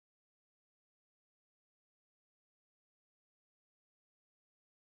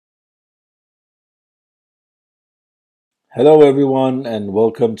Hello everyone and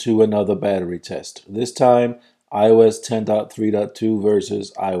welcome to another battery test. This time iOS 10.3.2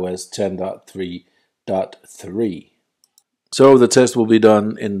 versus iOS 10.3.3. So the test will be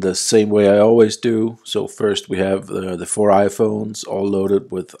done in the same way I always do. So first we have the four iPhones all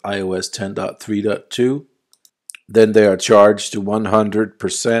loaded with iOS 10.3.2. Then they are charged to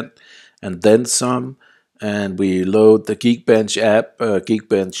 100% and then some. And we load the Geekbench app,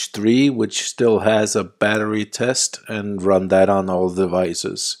 Geekbench 3, which still has a battery test, and run that on all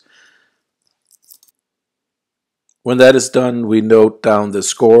devices. When that is done, we note down the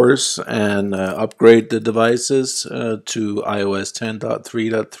scores and upgrade the devices to iOS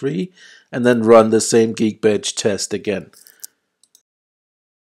 10.3.3, and then run the same Geekbench test again.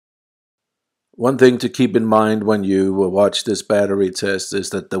 One thing to keep in mind when you watch this battery test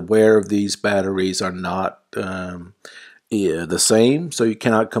is that the wear of these batteries are not the same, so you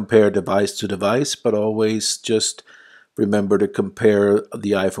cannot compare device to device, but always just remember to compare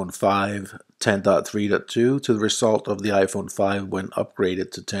the iPhone 5 10.3.2 to the result of the iPhone 5 when upgraded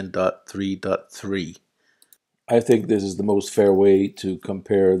to 10.3.3. I think this is the most fair way to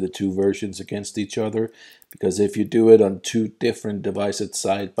compare the two versions against each other, because if you do it on two different devices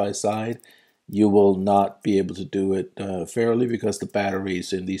side by side, you will not be able to do it fairly, because the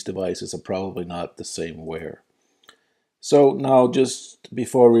batteries in these devices are probably not the same wear. So now, just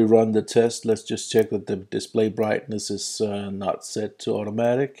before we run the test, let's just check that the display brightness is not set to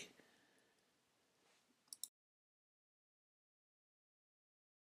automatic.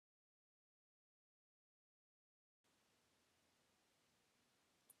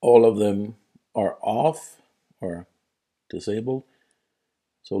 All of them are off or disabled.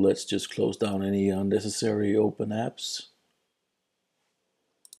 So let's just close down any unnecessary open apps.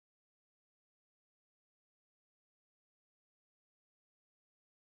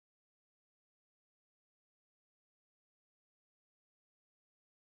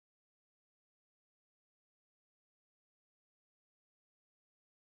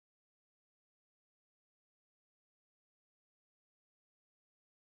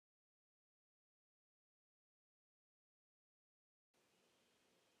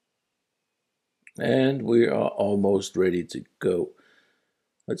 And we are almost ready to go.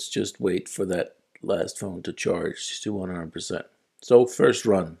 Let's just wait for that last phone to charge to 100%. So first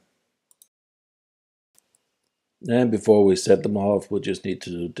run. And before we set them off, we'll just need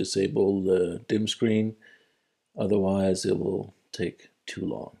to disable the dim screen. Otherwise, it will take too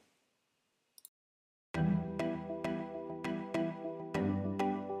long.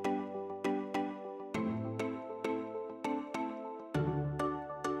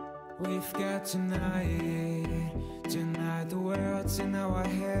 We've got tonight the world's in our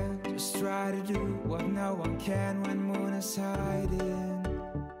head. Just try to do what no one can when moon is hiding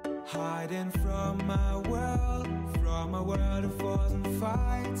from my world, from a world of wars and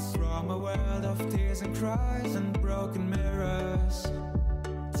fights, from a world of tears and cries and broken mirrors.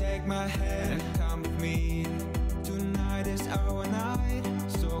 Take my hand and come with me. Tonight is our night,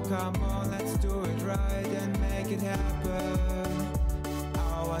 so come on, let's do it right and make it happen.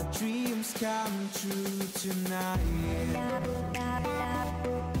 Our dreams come true tonight.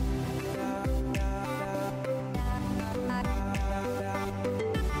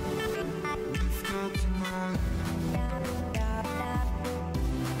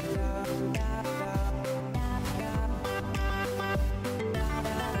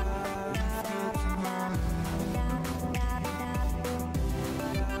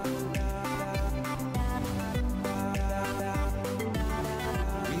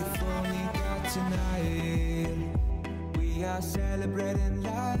 Tonight we are celebrating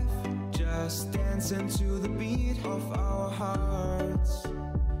life, just dancing to the beat of our hearts,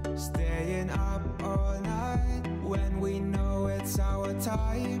 staying up all night when we know it's our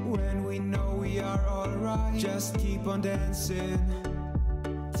time, when we know we are alright. Just keep on dancing,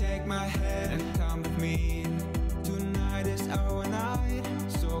 take my hand and come with me. Tonight is our night,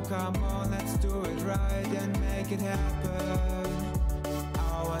 so come on, let's do it right and make it happen.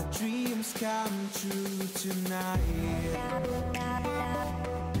 Our dreams come true tonight.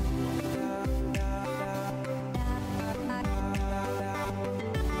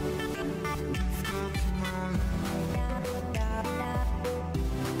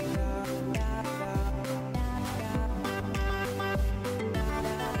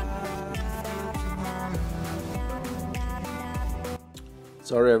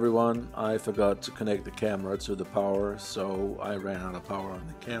 Sorry everyone, I forgot to connect the camera to the power, so I ran out of power on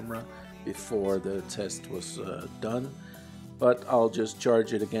the camera before the test was done. But I'll just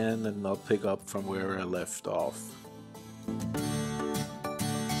charge it again and I'll pick up from where I left off.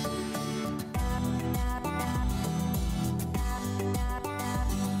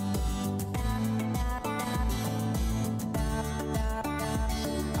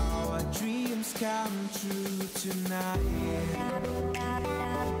 come true tonight.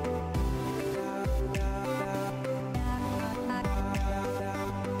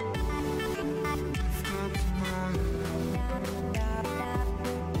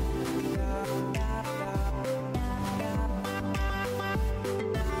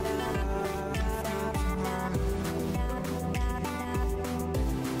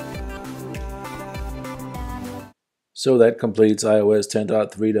 So that completes iOS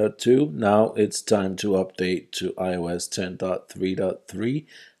 10.3.2. Now it's time to update to iOS 10.3.3,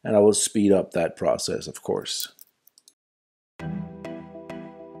 and I will speed up that process, of course.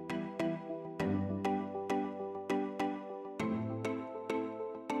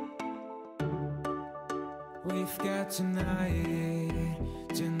 We've got tonight,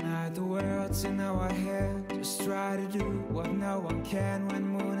 tonight the world's in our head. Just try to do what no one can when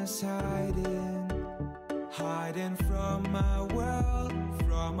moon is hiding. Hiding from a world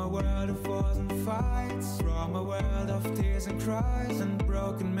of wars and fights, from a world of tears and cries and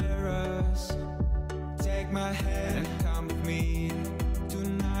broken mirrors. Take my hand and come with me,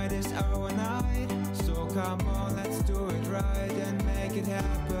 tonight is our night. So come on, let's do it right and make it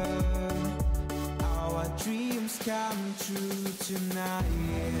happen. Our dreams come true tonight.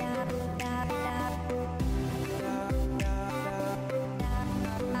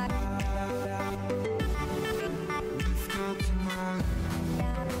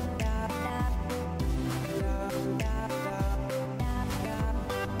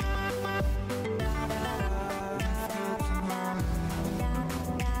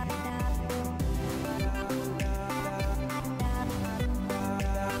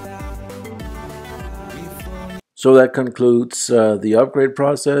 So that concludes the upgrade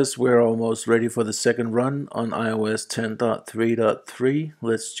process. We're almost ready for the second run on iOS 10.3.3.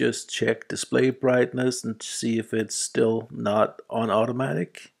 Let's just check display brightness and see if it's still not on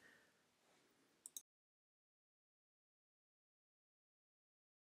automatic.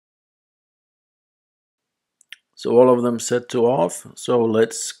 So all of them set to off. So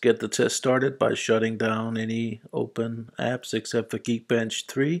let's get the test started by shutting down any open apps except for Geekbench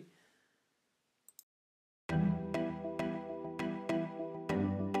 3.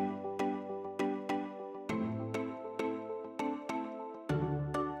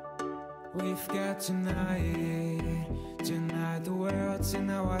 We've got tonight, tonight the world's in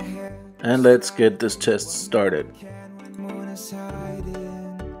our head. And let's get this test started. When moon is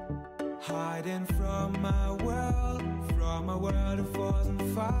hiding from a world of wars and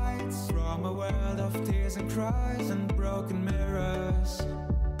fights, from a world of tears and cries and broken mirrors.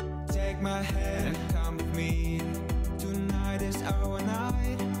 Take my hand and come with me, tonight is our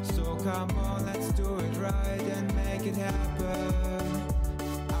night. So come on, let's do it right and make it happen.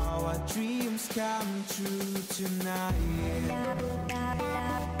 Our dreams come true tonight.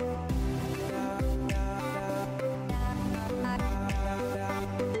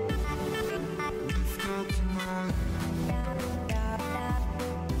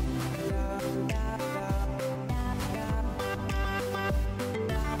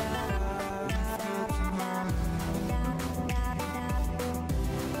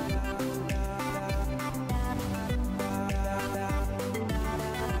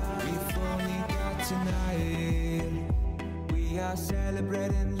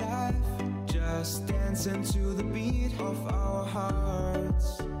 Celebrating life, just dancing to the beat of our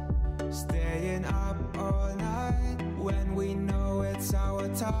hearts. Staying up all night when we know it's our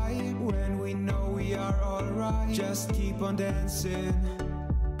time, when we know we are alright. Just keep on dancing.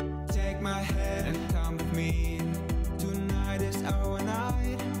 Take my hand and come with me. Tonight is our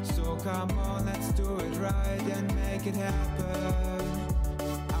night. So come on, let's do it right and make it happen.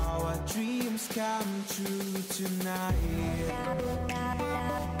 Our dreams come true tonight.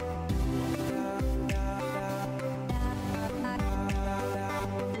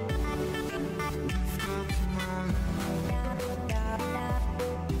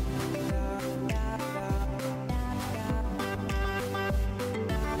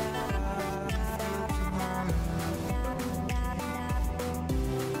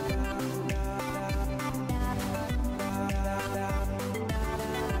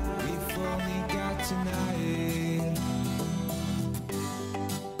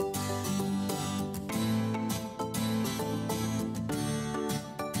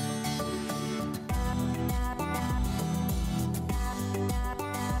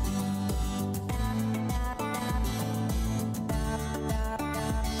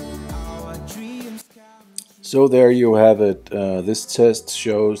 So there you have it. This test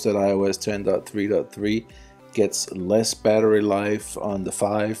shows that iOS 10.3.3 gets less battery life on the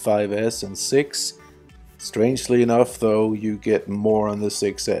 5, 5S, and 6. Strangely enough, though, you get more on the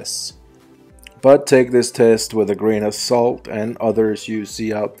 6S. But take this test with a grain of salt and others you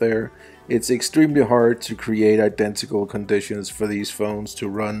see out there. It's extremely hard to create identical conditions for these phones to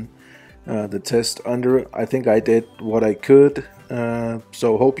run the test under. I think I did what I could.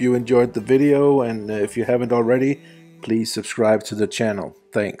 So hope you enjoyed the video, and if you haven't already, please subscribe to the channel.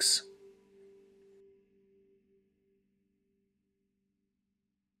 Thanks.